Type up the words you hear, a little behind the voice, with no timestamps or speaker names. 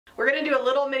We're gonna do a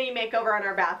little mini makeover on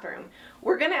our bathroom.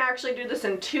 We're gonna actually do this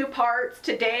in 2 parts.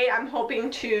 Today I'm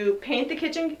hoping to paint the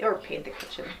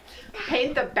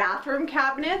bathroom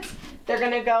cabinets. They're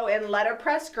gonna go in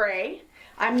letterpress gray.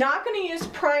 I'm not gonna use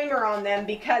primer on them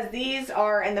because these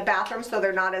are in the bathroom, so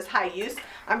they're not as high use.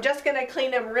 I'm just gonna clean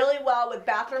them really well with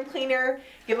bathroom cleaner,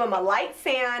 give them a light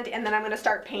sand, and then I'm gonna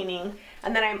start painting.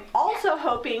 And then I'm also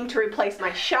hoping to replace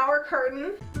my shower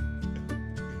curtain.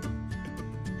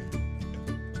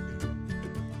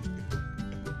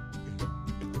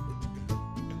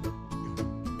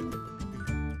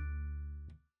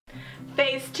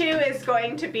 Phase 2 is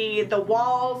going to be the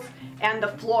walls and the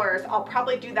floors. I'll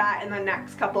probably do that in the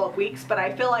next couple of weeks, but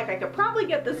I feel like I could probably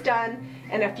get this done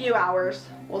in a few hours.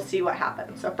 We'll see what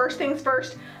happens. So first things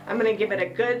first, I'm gonna give it a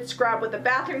good scrub with the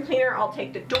bathroom cleaner. I'll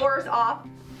take the doors off.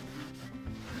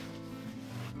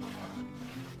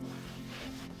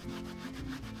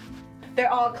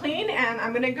 They're all clean, and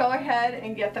I'm gonna go ahead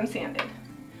and get them sanded.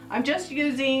 I'm just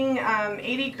using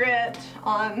 80 grit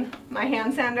on my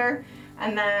hand sander,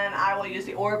 and then I will use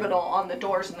the orbital on the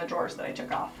doors and the drawers that I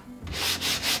took off.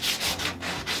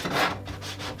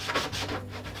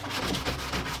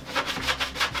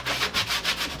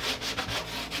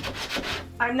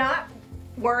 I'm not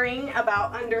worrying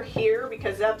about under here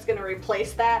because Zeb's gonna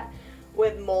replace that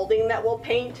with molding that we'll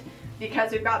paint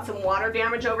because we've got some water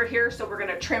damage over here, so we're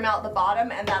gonna trim out the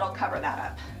bottom and that'll cover that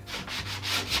up.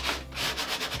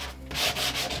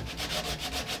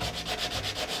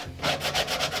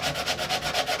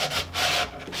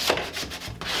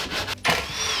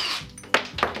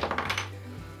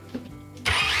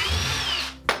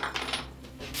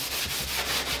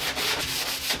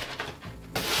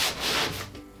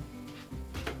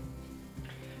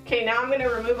 Okay, now I'm going to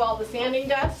remove all the sanding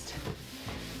dust,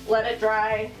 let it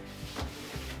dry,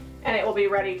 and it will be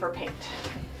ready for paint.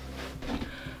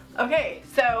 Okay,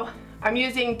 so I'm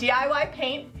using DIY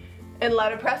paint in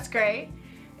letterpress gray,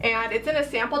 and it's in a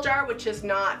sample jar, which is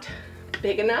not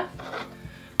big enough.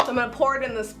 So I'm going to pour it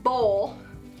in this bowl,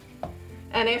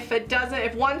 and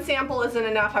if one sample isn't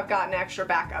enough, I've got an extra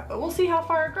backup, but we'll see how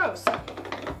far it goes.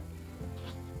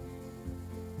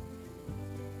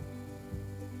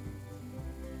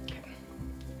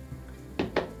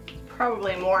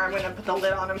 Probably more. I'm going to put the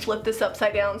lid on and flip this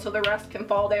upside down so the rest can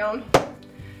fall down.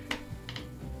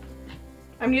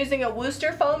 I'm using a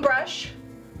Worcester foam brush.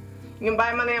 You can buy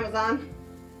them on Amazon.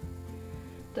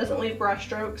 Doesn't leave brush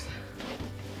strokes.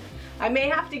 I may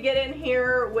have to get in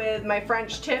here with my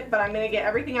French tip, but I'm going to get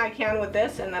everything I can with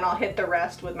this, and then I'll hit the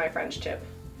rest with my French tip.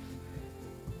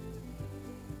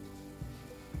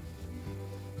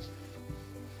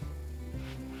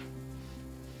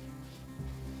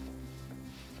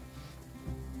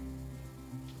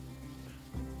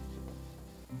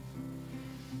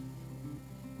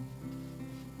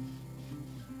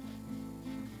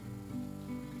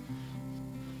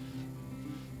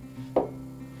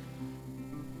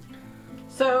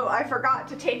 So I forgot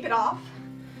to tape it off,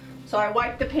 so I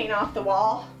wiped the paint off the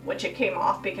wall, which it came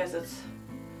off because it's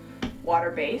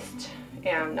water-based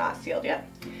and not sealed yet.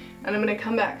 And I'm going to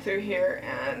come back through here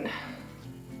and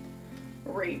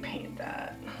repaint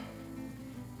that.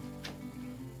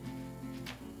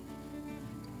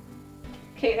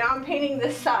 Okay, now I'm painting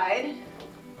this side.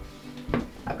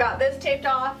 I've got this taped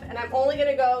off, and I'm only going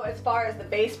to go as far as the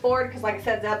baseboard because, like I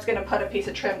said, Zeb's going to put a piece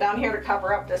of trim down here to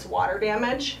cover up this water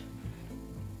damage.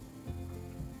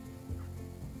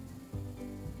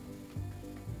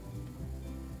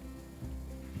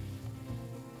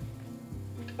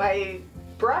 My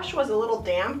brush was a little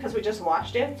damp because we just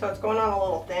washed it, so it's going on a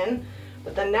little thin,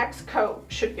 but the next coat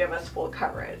should give us full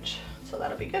coverage. So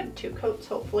that'll be good. 2 coats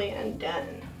hopefully and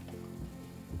done.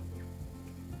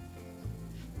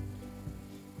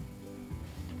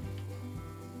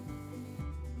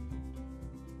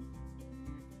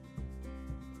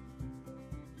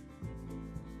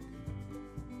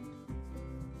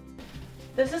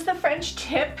 This is the French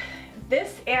tip.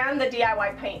 This and the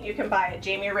DIY paint you can buy at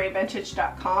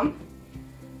JamiRayVintage.com.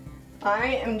 I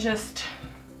am just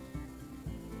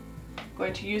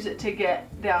going to use it to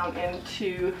get down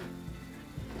into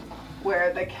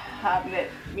where the cabinet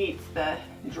meets the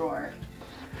drawer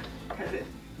because it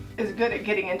is good at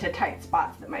getting into tight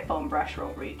spots that my foam brush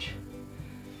won't reach.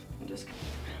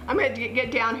 I'm going to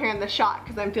get down here in the shot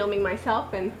because I'm filming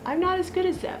myself and I'm not as good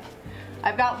as Zeb.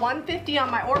 I've got 150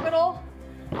 on my orbital.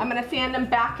 I'm going to sand them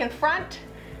back and front,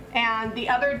 and the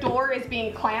other door is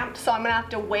being clamped, so I'm going to have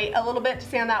to wait a little bit to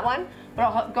sand that one. But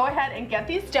I'll go ahead and get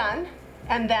these done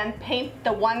and then paint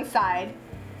the one side.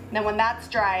 And then when that's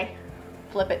dry,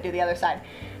 flip it, do the other side.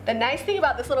 The nice thing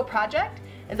about this little project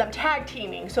is I'm tag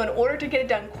teaming, so in order to get it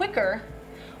done quicker,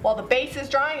 While the base is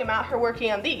drying, I'm out here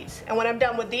working on these. And when I'm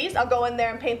done with these, I'll go in there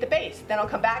and paint the base. Then I'll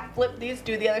come back, flip these,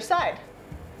 do the other side.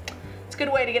 It's a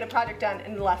good way to get a project done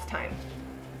in less time.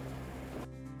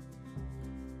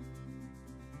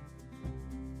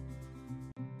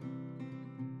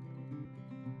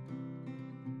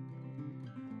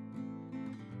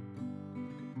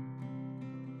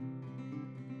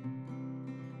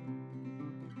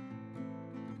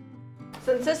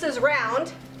 Since this is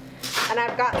round, and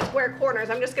I've got square corners,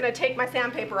 I'm just going to take my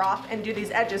sandpaper off and do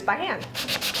these edges by hand.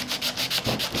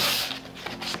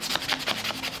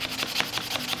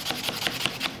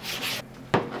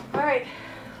 Alright,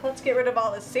 let's get rid of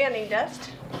all this sanding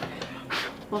dust.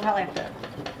 We'll probably have to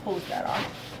hose that off.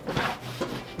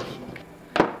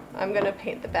 I'm going to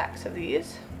paint the backs of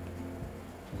these.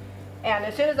 And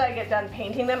as soon as I get done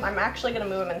painting them, I'm actually going to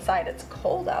move them inside. It's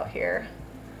cold out here,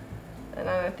 and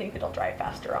I think it'll dry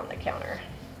faster on the counter.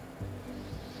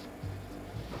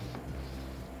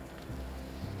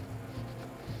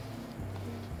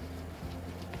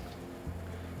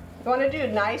 You want to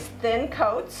do nice thin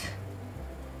coats.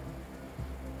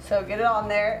 So get it on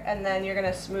there, and then you're going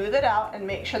to smooth it out and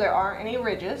make sure there aren't any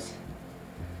ridges.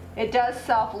 It does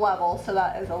self-level, so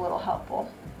that is a little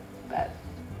helpful. But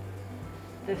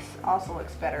this also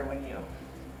looks better when you,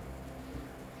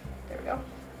 there we go.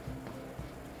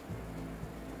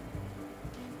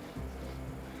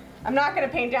 I'm not going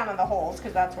to paint down in the holes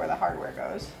because that's where the hardware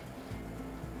goes.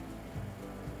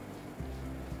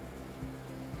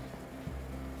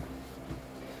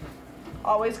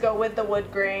 Always go with the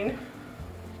wood grain,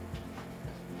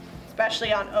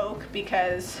 especially on oak,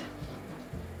 because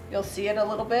you'll see it a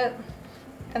little bit.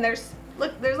 And there's,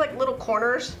 look, there's like little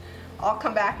corners. I'll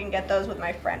come back and get those with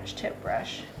my French tip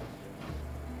brush.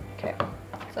 Okay,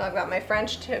 so I've got my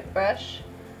French tip brush.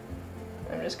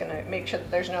 I'm just gonna make sure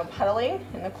that there's no puddling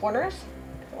in the corners.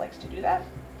 It likes to do that.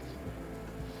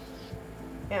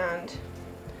 And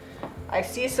I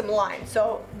see some lines.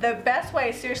 So the best way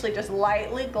is seriously just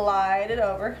lightly glide it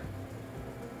over.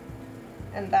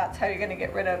 And that's how you're gonna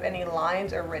get rid of any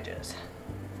lines or ridges.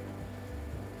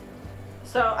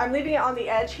 So I'm leaving it on the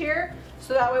edge here,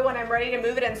 so that way when I'm ready to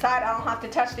move it inside, I don't have to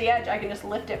touch the edge. I can just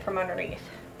lift it from underneath.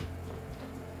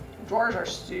 Drawers are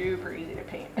super easy to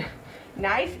paint.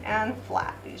 Nice and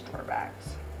flat, these drawer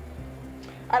backs.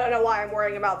 I don't know why I'm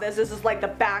worrying about this. This is like the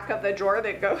back of the drawer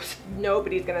that goes,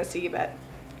 nobody's gonna see, but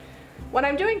when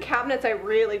I'm doing cabinets, I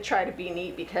really try to be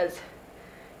neat because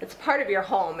it's part of your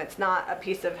home. It's not a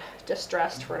piece of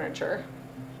distressed furniture.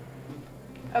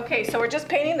 Okay, so we're just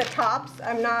painting the tops.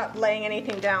 I'm not laying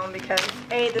anything down because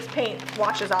A, this paint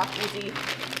washes off easy,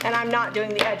 and I'm not doing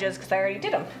the edges because I already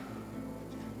did them.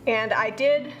 And I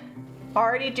did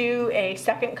already do a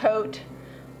second coat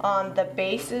on the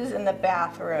bases in the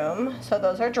bathroom, so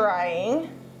those are drying.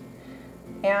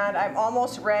 And I'm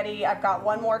almost ready. I've got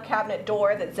one more cabinet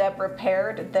door that Zeb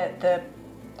repaired that the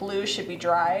glue should be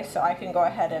dry, so I can go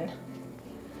ahead and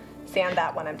sand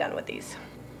that when I'm done with these.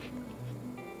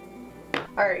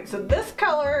 Alright, so this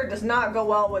color does not go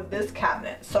well with this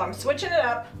cabinet, so I'm switching it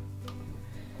up.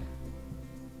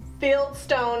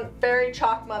 Fieldstone Fairy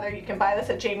Chalk Mother. You can buy this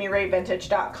at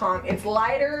JamiRayVintage.com. It's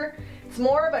lighter, it's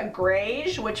more of a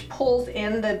grayish, which pulls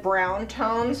in the brown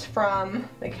tones from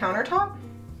the countertop.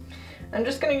 I'm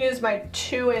just going to use my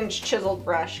 2-inch chiseled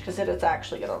brush because it is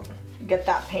actually going to get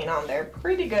that paint on there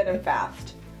pretty good and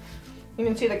fast. You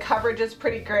can see the coverage is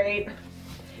pretty great.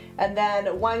 And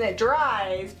then when it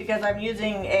dries, because I'm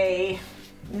using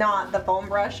not the foam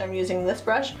brush, I'm using this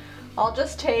brush, I'll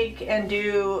just take and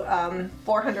do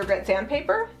 400 grit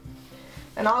sandpaper,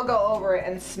 and I'll go over it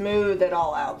and smooth it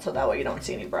all out so that way you don't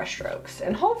see any brush strokes.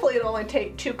 And hopefully it'll only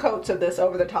take 2 coats of this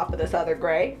over the top of this other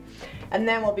gray, and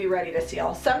then we'll be ready to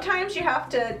seal. Sometimes you have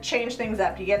to change things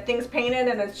up. You get things painted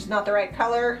and it's just not the right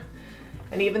color,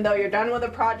 and even though you're done with a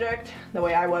project, the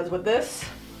way I was with this,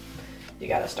 you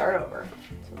gotta start over.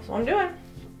 So that's what I'm doing.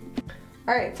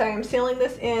 Alright, so I'm sealing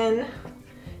this in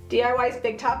DIY's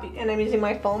Big Top, and I'm using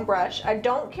my foam brush. I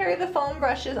don't carry the foam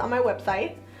brushes on my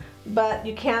website, but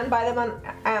you can buy them on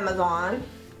Amazon.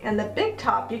 And the Big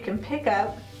Top you can pick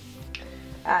up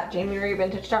at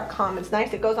JamiRayVintage.com. It's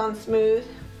nice, it goes on smooth.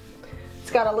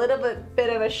 It's got a little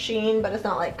bit of a sheen, but it's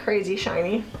not like crazy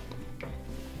shiny.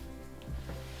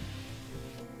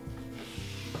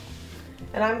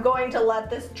 And I'm going to let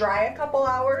this dry a couple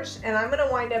hours, and I'm going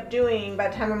to wind up doing, by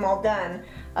the time I'm all done,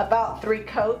 about 3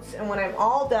 coats. And when I'm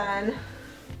all done,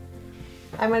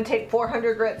 I'm going to take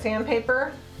 400 grit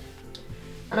sandpaper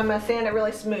and I'm going to sand it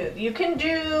really smooth. You can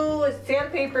do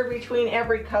sandpaper between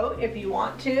every coat if you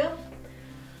want to,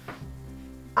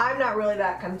 I'm not really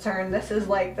that concerned. This is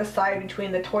like the side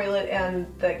between the toilet and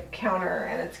the counter,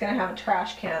 and it's gonna have a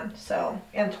trash can, so,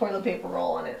 and toilet paper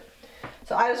roll on it.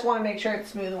 So I just want to make sure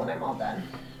it's smooth when I'm all done.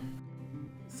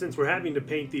 Since we're having to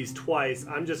paint these twice,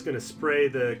 I'm just gonna spray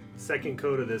the second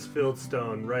coat of this filled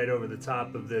stone right over the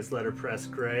top of this letterpress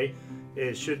gray.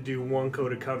 It should do 1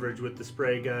 coat of coverage with the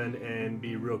spray gun and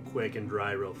be real quick and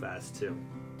dry real fast too.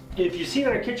 If you've seen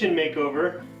our kitchen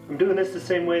makeover, I'm doing this the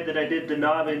same way that I did the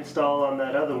knob install on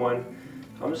that other one.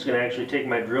 I'm just going to actually take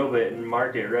my drill bit and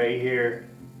mark it right here.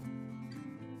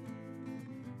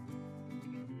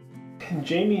 And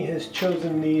Jamie has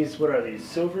chosen these, what are these,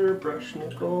 silver, brushed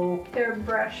nickel? They're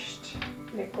brushed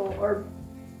nickel or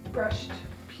brushed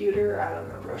pewter, I don't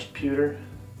know. Brushed pewter.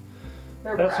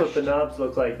 They're That's brushed. what the knobs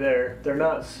look like there. They're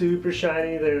not super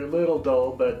shiny, they're a little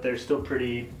dull, but they're still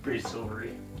pretty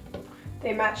silvery.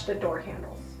 They match the door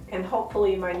handles. And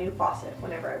hopefully my new faucet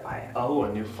whenever I buy it. Oh,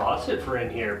 a new faucet for in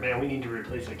here. Man, we need to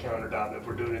replace the countertop if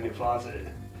we're doing a new faucet.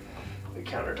 The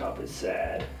countertop is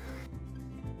sad.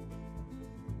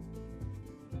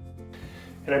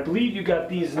 And I believe you got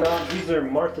these knobs. These are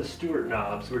Martha Stewart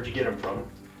knobs. Where'd you get them from?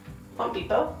 Home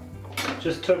Depot.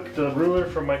 Just took the ruler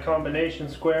from my combination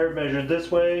square, measured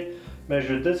this way,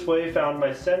 found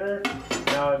my center.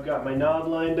 Now I've got my knob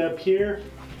lined up here.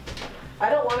 I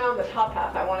don't want it on the top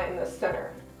half, I want it in the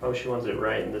center. Oh, she wants it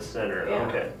right in the center. Yeah.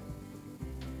 Okay.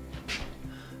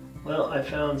 Well, I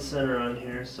found center on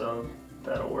here, so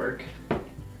that'll work.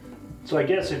 So I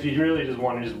guess if you really just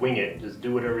want to just wing it, just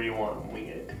do whatever you want and wing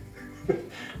it.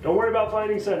 Don't worry about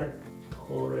finding center. A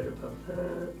hole right above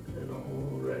that, and a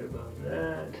hole right above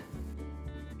that.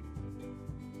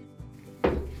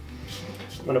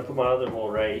 I'm gonna put my other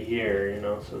hole right here, you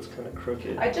know, so it's kind of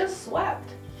crooked. I just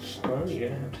swept. Well, you're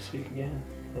gonna have to speak again.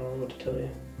 I don't know what to tell you.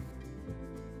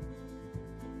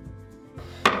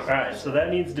 Alright, so that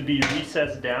needs to be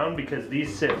recessed down because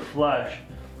these sit flush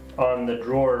on the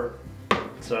drawer.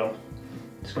 So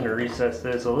I'm just gonna recess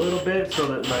this a little bit so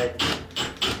that my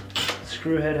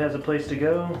screw head has a place to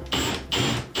go.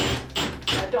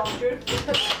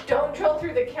 Don't drill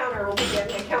through the counter. We'll be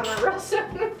getting a counter real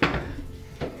soon.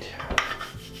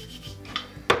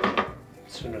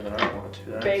 Sooner than I want to.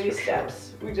 That's Baby for steps.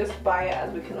 Sure. We just buy it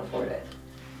as we can afford it.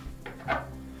 I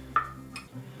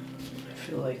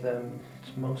feel like that's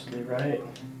mostly right.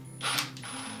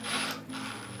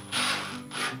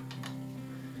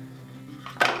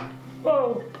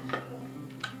 Whoa!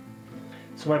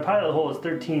 So my pilot hole is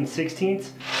 13/16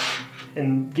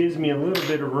 and gives me a little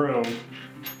bit of room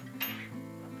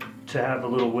to have a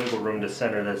little wiggle room to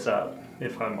center this up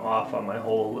if I'm off on my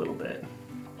hole a little bit.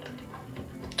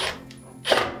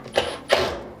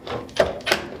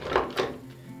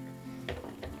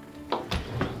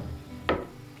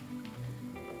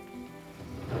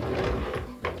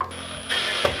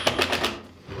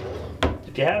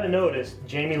 If you haven't noticed,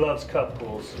 Jamie loves cup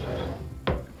pools.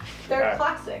 They're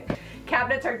classic.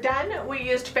 Cabinets are done. We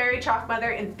used Fairy Chalk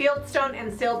Mother in Fieldstone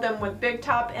and sealed them with Big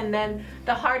Top, and then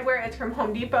the hardware is from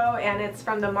Home Depot and it's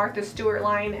from the Martha Stewart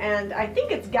line, and I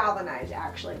think it's galvanized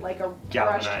actually, like a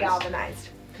brushed galvanized.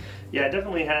 Yeah, it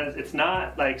definitely has, it's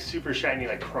not like super shiny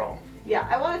like chrome. Yeah,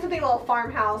 I wanted something a little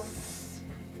farmhouse,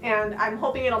 and I'm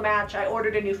hoping it'll match. I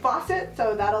ordered a new faucet,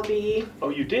 so that'll be... Oh,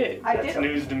 you did? That's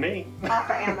news to me. Off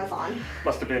of Amazon.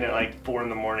 Must have been at like 4 in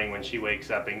the morning when she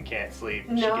wakes up and can't sleep.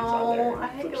 She gets on there No, I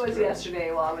think it was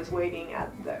yesterday while I was waiting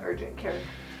at the urgent care.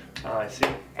 Oh, I see.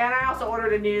 And I also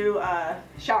ordered a new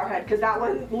shower head because that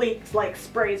one leaks, like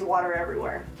sprays water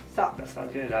everywhere. So that's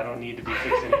not good. I don't need to be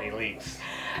fixing any leaks.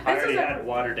 I already had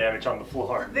water damage on the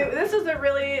floor. This is a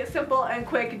really simple and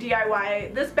quick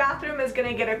DIY. This bathroom is going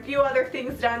to get a few other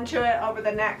things done to it over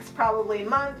the next probably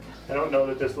month. I don't know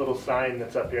that this little sign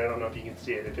that's up here, I don't know if you can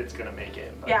see it, if it's going to make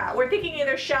it. But. Yeah, we're thinking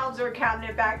either shelves or a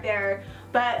cabinet back there.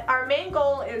 But our main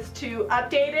goal is to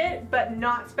update it, but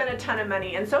not spend a ton of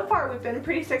money. And so far, we've been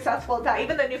pretty successful at that.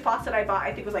 Even the new faucet I bought,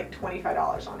 I think was like $25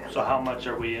 on Amazon. So how much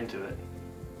are we into it?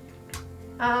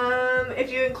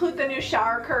 If you include the new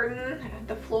shower curtain,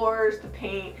 the floors, the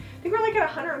paint, I think we're like at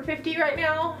 $150 right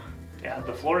now. Yeah,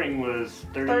 the flooring was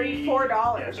 $34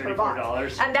 yeah, per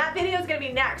box. And that video is going to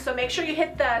be next, so make sure you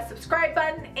hit the subscribe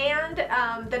button and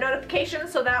the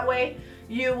notifications so that way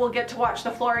you will get to watch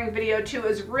the flooring video too. It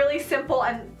was really simple,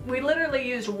 and we literally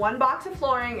used 1 box of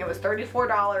flooring. It was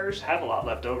 $34. I have a lot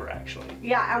left over actually.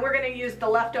 Yeah, and we're going to use the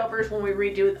leftovers when we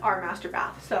redo our master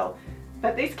bath. So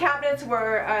But these cabinets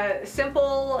were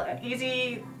simple,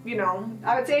 easy, you know.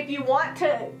 I would say if you want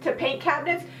to paint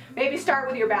cabinets, maybe start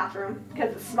with your bathroom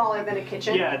because it's smaller than a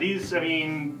kitchen. Yeah, these, I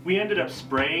mean, we ended up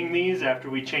spraying these after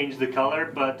we changed the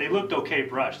color, but they looked okay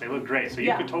brushed. They looked great. So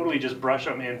you could totally just brush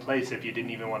them in place if you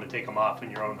didn't even want to take them off in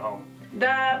your own home.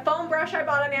 The foam brush I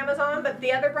bought on Amazon, but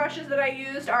the other brushes that I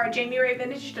used are Jami Ray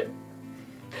Vintage.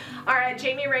 Are at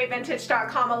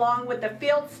JamiRayVintage.com, along with the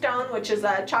Fieldstone, which is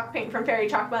a chalk paint from Fairy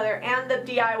Chalk Mother, and the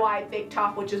DIY Big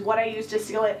Top, which is what I used to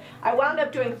seal it. I wound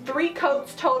up doing 3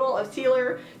 coats total of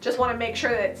sealer. Just want to make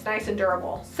sure that it's nice and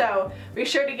durable. So be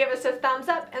sure to give us a thumbs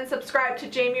up and subscribe to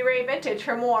Jami Ray Vintage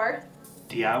for more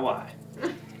DIY.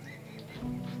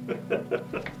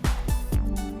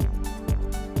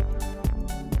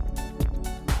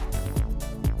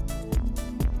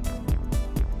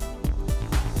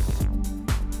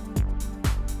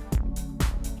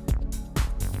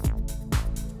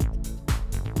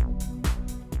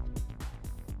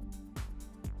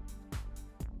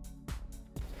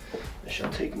 I shall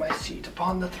take my seat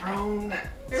upon the throne.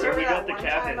 So we got the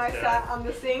cabinets. I sat on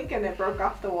the sink and it broke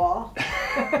off the wall.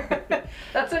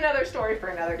 That's another story for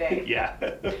another day. Yeah.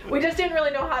 We just didn't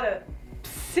really know how to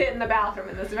sit in the bathroom,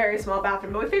 in this very small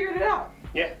bathroom, but we figured it out.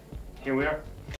 Yeah, here we are.